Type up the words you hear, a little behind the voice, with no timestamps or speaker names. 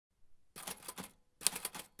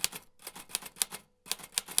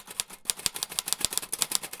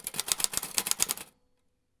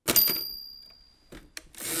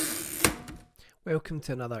Welcome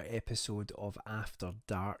to another episode of After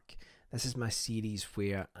Dark. This is my series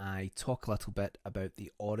where I talk a little bit about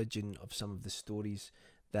the origin of some of the stories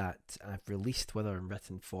that I've released, whether in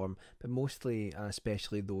written form, but mostly and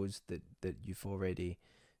especially those that you've already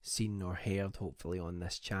seen or heard, hopefully, on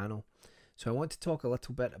this channel. So I want to talk a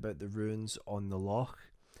little bit about the runes on the Loch.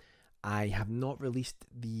 I have not released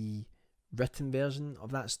the written version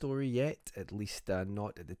of that story yet, at least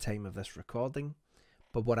not at the time of this recording.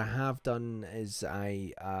 But what I have done is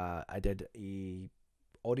I did a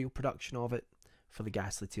audio production of it for the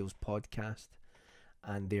Ghastly Tales podcast,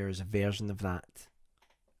 and there's a version of that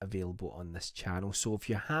available on this channel. So if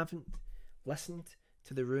you haven't listened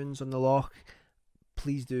to the runes on the Loch,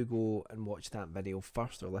 please do go and watch that video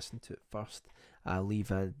first, or listen to it first. I'll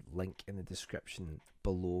leave a link in the description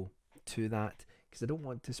below to that, because I don't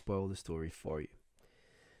want to spoil the story for you.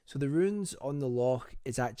 So the runes on the Loch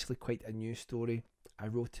is actually quite a new story. I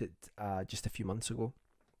wrote it just a few months ago.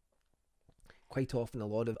 Quite often, a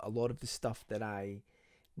lot of the stuff that I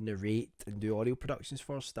narrate and do audio productions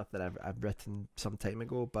for, stuff that I've written some time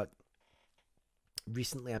ago, but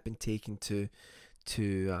recently I've been taken to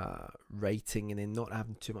writing and then not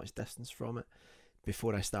having too much distance from it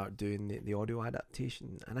before I start doing the audio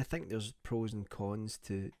adaptation. And I think there's pros and cons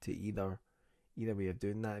to either way of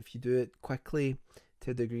doing that. If you do it quickly, to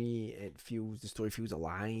a degree, the story feels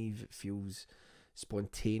alive, it feels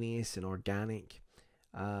spontaneous and organic.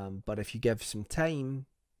 But if you give some time,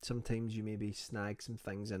 sometimes you maybe snag some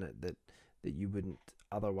things in it that you wouldn't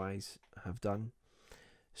otherwise have done.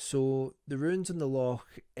 So the runes on the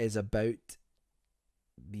Loch is about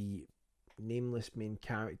the nameless main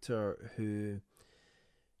character who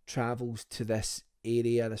travels to this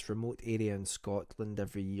remote area in Scotland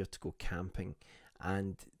every year to go camping,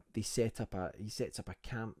 and he sets up a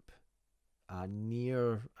camp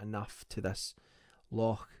near enough to this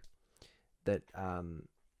loch that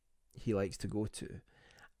he likes to go to.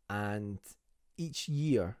 And each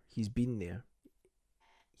year he's been there,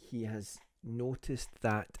 he has noticed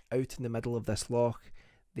that out in the middle of this loch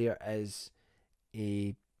there is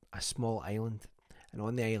a small island, and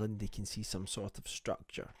on the island they can see some sort of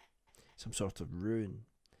structure, some sort of rune.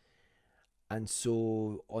 And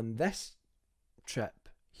so on this trip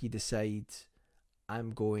he decides,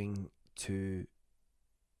 I'm going to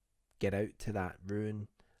get out to that rune,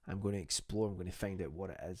 I'm going to explore, I'm going to find out what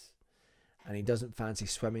it is. And he doesn't fancy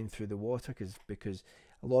swimming through the water because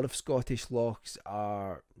a lot of Scottish lochs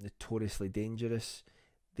are notoriously dangerous.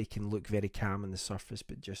 They can look very calm on the surface,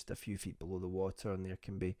 but just a few feet below the water, and there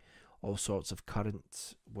can be all sorts of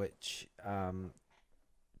currents which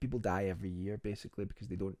people die every year, basically, because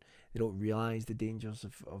they don't realise the dangers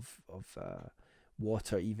of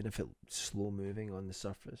water, even if it's slow moving on the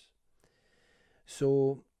surface.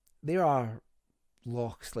 So there are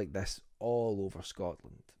lochs like this all over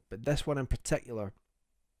Scotland, but this one in particular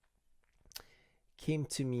came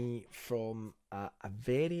to me from a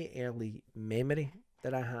very early memory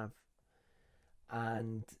that I have,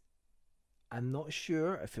 and I'm not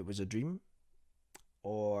sure if it was a dream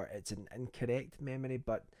or it's an incorrect memory,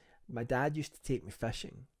 but my dad used to take me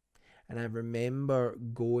fishing, and I remember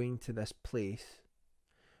going to this place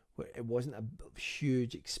where it wasn't a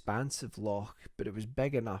huge expansive loch, but it was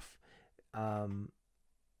big enough, and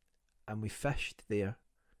we fished there,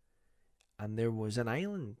 and there was an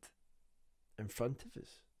island in front of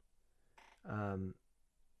us.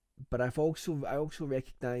 But I also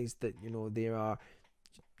recognised that there are,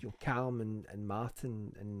 Callum and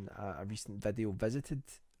Martin in a recent video visited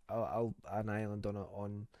an island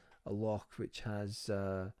on a loch which has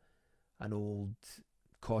an old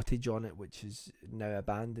cottage on it which is now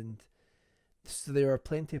abandoned. So there are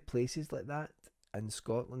plenty of places like that in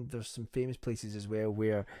Scotland. There's some famous places as well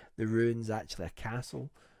where the rune's actually a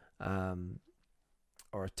castle, or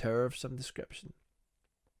a tower of some description.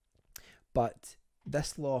 But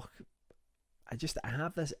this loch, I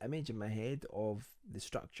have this image in my head of the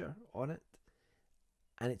structure on it,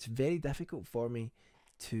 and it's very difficult for me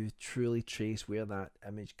to truly trace where that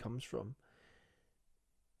image comes from.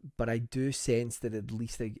 But I do sense that at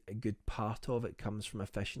least a good part of it comes from a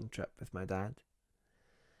fishing trip with my dad.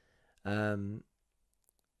 I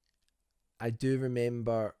do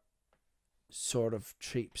remember sort of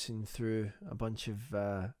traipsing through a bunch of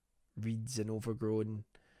reeds and overgrown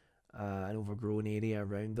area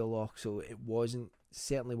around the loch, so it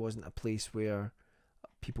certainly wasn't a place where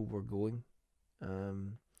people were going.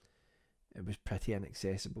 It was pretty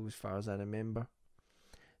inaccessible as far as I remember.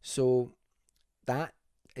 So that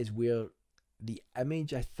is where the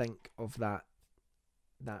image, I think, of that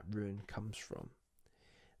rune comes from.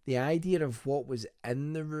 The idea of what was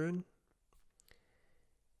in the rune,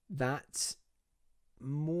 that's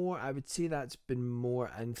more, I would say that's been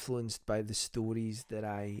more influenced by the stories that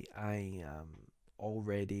I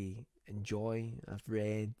already enjoy, I've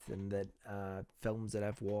read, and that films that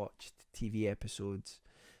I've watched, TV episodes,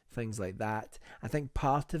 things like that. I think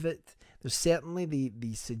part of it, there's certainly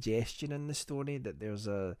the suggestion in the story that there's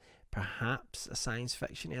perhaps a science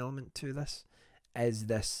fiction element to this. Is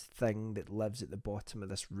this thing that lives at the bottom of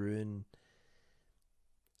this ruin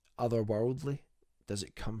otherworldly? Does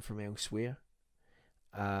it come from elsewhere?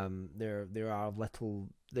 There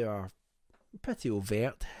are pretty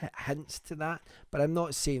overt hints to that, but I'm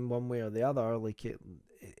not saying one way or the other. Like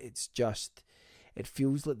it's just, it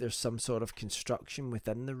feels like there's some sort of construction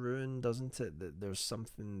within the ruin, doesn't it? That there's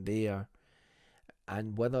something there,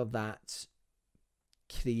 and whether that's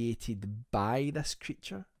created by this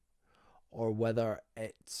creature, or whether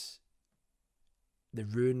it's the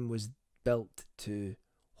ruin was built to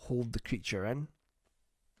hold the creature in.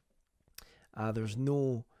 There's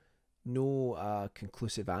no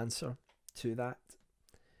conclusive answer to that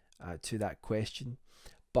question,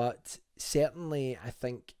 but certainly I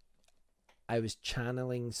think I was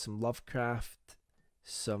channeling some Lovecraft,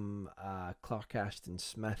 some Clark Ashton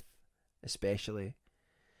Smith, especially.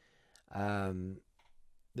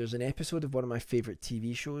 There's an episode of one of my favourite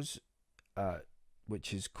TV shows,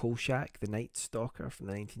 which is Kolchak, the Night Stalker from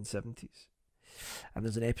the 1970s, and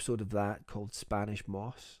there's an episode of that called Spanish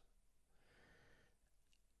Moss.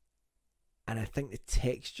 And I think the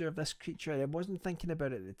texture of this creature, I wasn't thinking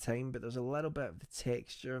about it at the time, but there's a little bit of the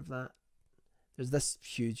texture of that. There's this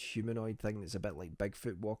huge humanoid thing that's a bit like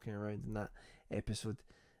Bigfoot walking around in that episode.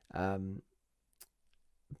 But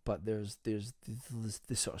there's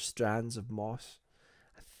the sort of strands of moss.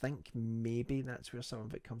 I think maybe that's where some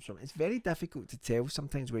of it comes from. It's very difficult to tell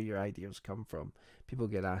sometimes where your ideas come from. People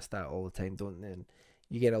get asked that all the time, don't they? And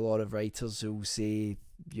you get a lot of writers who say,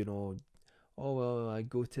 you know, oh, well, I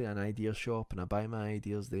go to an idea shop and I buy my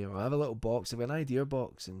ideas there. Or I have a little box, I have an idea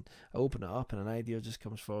box, and I open it up and an idea just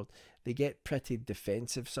comes forward. They get pretty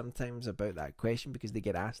defensive sometimes about that question because they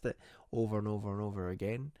get asked it over and over and over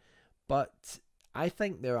again. But I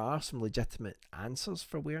think there are some legitimate answers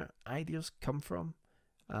for where ideas come from.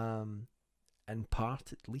 In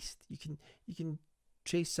part, at least. You can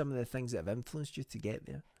trace some of the things that have influenced you to get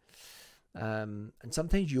there. And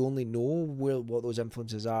sometimes you only know what those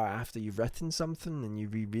influences are after you've written something and you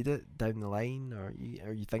reread it down the line, or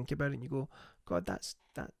you think about it and you go, God,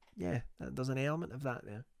 there's an element of that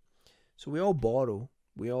there. So we all borrow.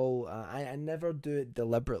 We all. I never do it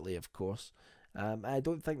deliberately, of course. I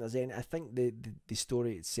don't think there's any. I think the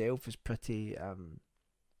story itself is pretty.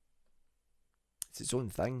 It's its own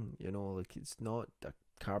thing, you know. Like, it's not a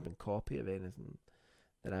carbon copy of anything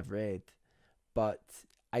that I've read, but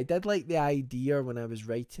I did like the idea when I was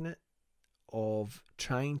writing it of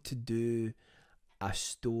trying to do a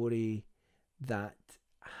story that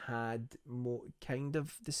had kind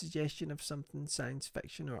of the suggestion of something science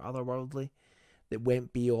fiction or otherworldly that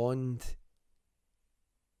went beyond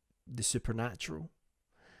the supernatural.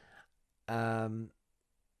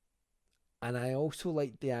 And I also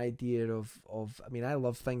like the idea of I mean, I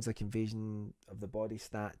love things like Invasion of the Body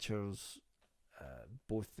Snatchers,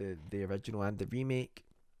 both the original and the remake,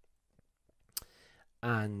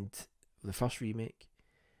 and the first remake.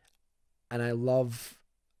 And I love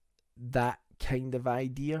that kind of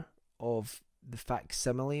idea of the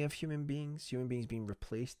facsimile of human beings being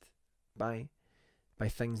replaced by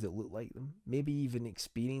things that look like them, maybe even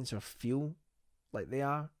experience or feel like they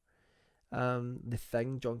are. The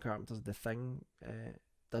Thing, John Carpenter's The Thing,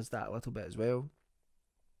 does that a little bit as well.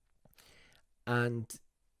 And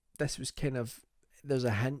this was kind of, there's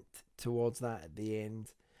a hint towards that at the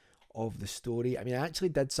end of the story. I mean, I actually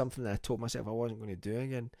did something that I told myself I wasn't going to do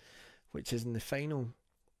again, which is in the final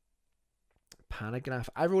paragraph.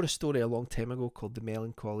 I wrote a story a long time ago called The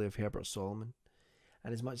Melancholy of Herbert Solomon.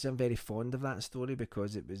 And as much as I'm very fond of that story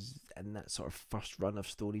because it was in that sort of first run of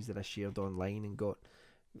stories that I shared online and got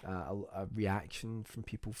a reaction from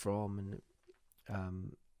people from,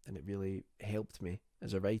 and it really helped me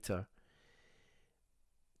as a writer.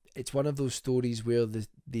 It's one of those stories where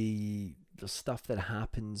the stuff that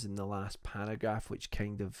happens in the last paragraph, which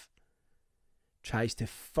kind of tries to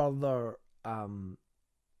further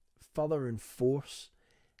enforce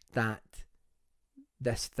that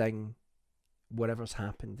this thing, whatever's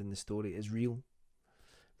happened in the story, is real,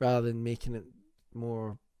 rather than making it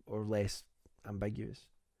more or less ambiguous.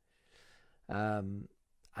 And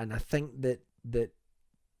I think that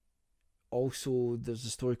also there's a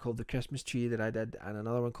story called The Christmas Tree that I did, and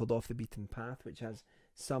another one called Off the Beaten Path, which has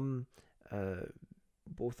some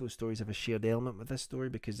both those stories have a shared element with this story,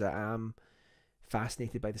 because I am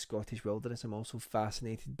fascinated by the Scottish wilderness. I'm also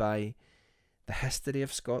fascinated by the history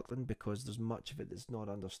of Scotland, because there's much of it that's not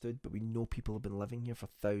understood, but we know people have been living here for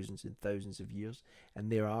thousands and thousands of years,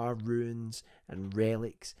 and there are ruins and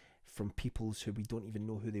relics from peoples who we don't even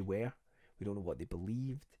know who they were. We don't know what they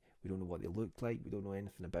believed, we don't know what they looked like, we don't know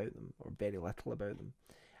anything about them, or very little about them.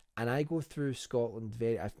 And I go through Scotland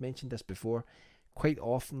I've mentioned this before, quite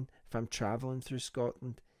often if I'm travelling through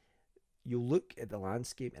Scotland, you'll look at the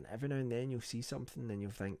landscape and every now and then you'll see something and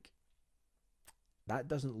you'll think, that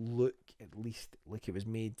doesn't look at least like it was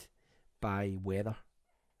made by weather.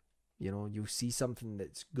 You know, you'll see something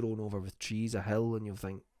that's grown over with trees, a hill, and you'll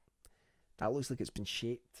think, that looks like it's been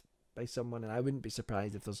shaped by someone. And I wouldn't be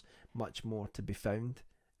surprised if there's much more to be found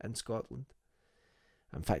in Scotland.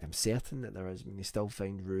 In fact, I'm certain that there is. I mean, they still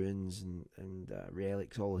find ruins and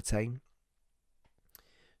relics all the time.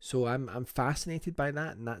 So I'm fascinated by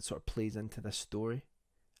that, and that sort of plays into this story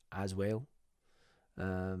as well,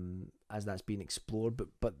 as that's being explored.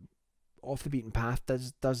 But Off the Beaten Path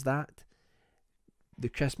does that. The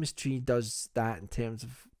Christmas Tree does that in terms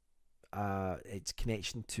of its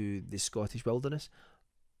connection to the Scottish wilderness.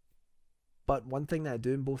 But one thing that I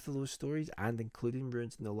do in both of those stories, and including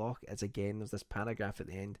Ruins in the Loch, is again there's this paragraph at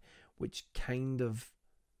the end which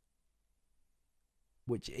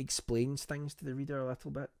explains things to the reader a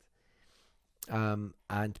little bit, and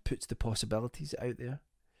puts the possibilities out there.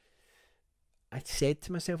 I said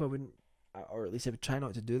to myself I wouldn't, or at least I would try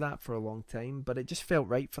not to do that for a long time, but it just felt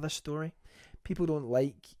right for this story. People don't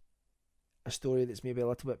like a story that's maybe a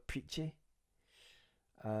little bit preachy,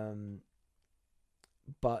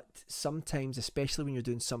 but sometimes, especially when you're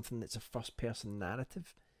doing something that's a first person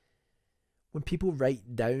narrative, when people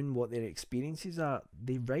write down what their experiences are,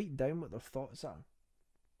 they write down what their thoughts are.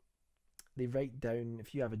 They write down,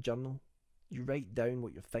 if you have a journal, you write down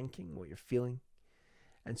what you're thinking, what you're feeling.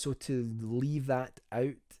 And so to leave that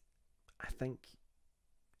out, I think,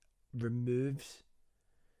 removes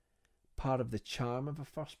part of the charm of a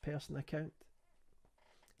first person account.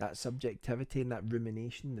 That subjectivity and that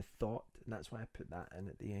rumination, the thought, and that's why I put that in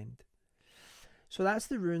at the end. So that's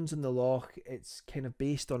the Ruins in the Loch. It's kind of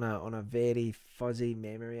based on a very fuzzy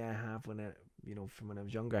memory I have from when I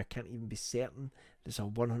was younger. I can't even be certain it's a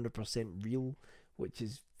 100% real, which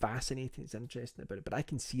is fascinating. It's interesting about it, but I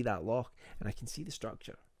can see that loch and I can see the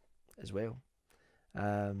structure as well.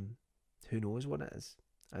 Who knows what it is?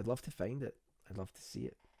 I'd love to find it. I'd love to see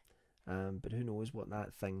it. But who knows what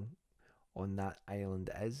that thing on that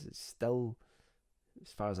island is? It's still,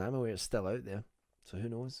 as far as I'm aware, it's still out there. So who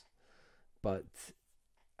knows? But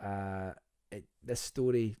this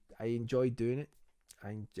story, I enjoyed doing it.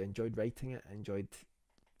 I enjoyed writing it. I enjoyed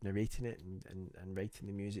narrating it and writing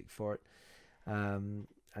the music for it. And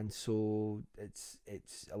so it's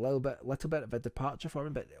a little bit of a departure for me,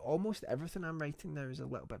 but almost everything I'm writing now is a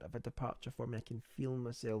little bit of a departure for me. I can feel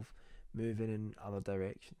myself moving in other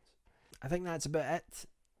directions. I think that's about it.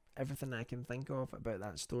 Everything I can think of about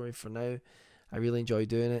that story for now. I really enjoy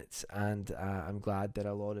doing it, and I'm glad that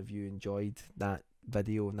a lot of you enjoyed that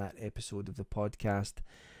video and that episode of the podcast.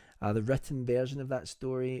 The written version of that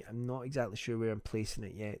story, I'm not exactly sure where I'm placing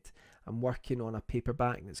it yet. I'm working on a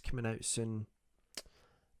paperback that's coming out soon,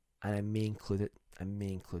 and I may include it,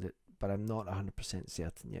 but I'm not 100%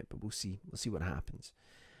 certain yet, but we'll see what happens.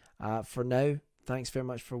 For now, thanks very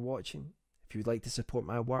much for watching. If you would like to support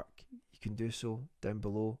my work, you can do so down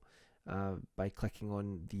below by clicking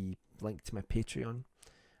on the link to my Patreon,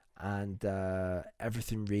 and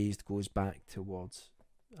everything raised goes back towards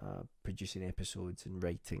producing episodes and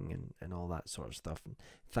writing and all that sort of stuff. And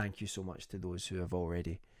thank you so much to those who have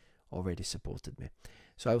already supported me.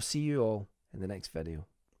 So I'll see you all in the next video.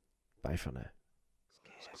 Bye for now.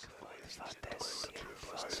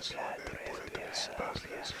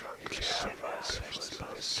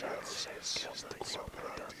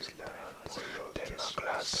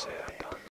 Ghastly.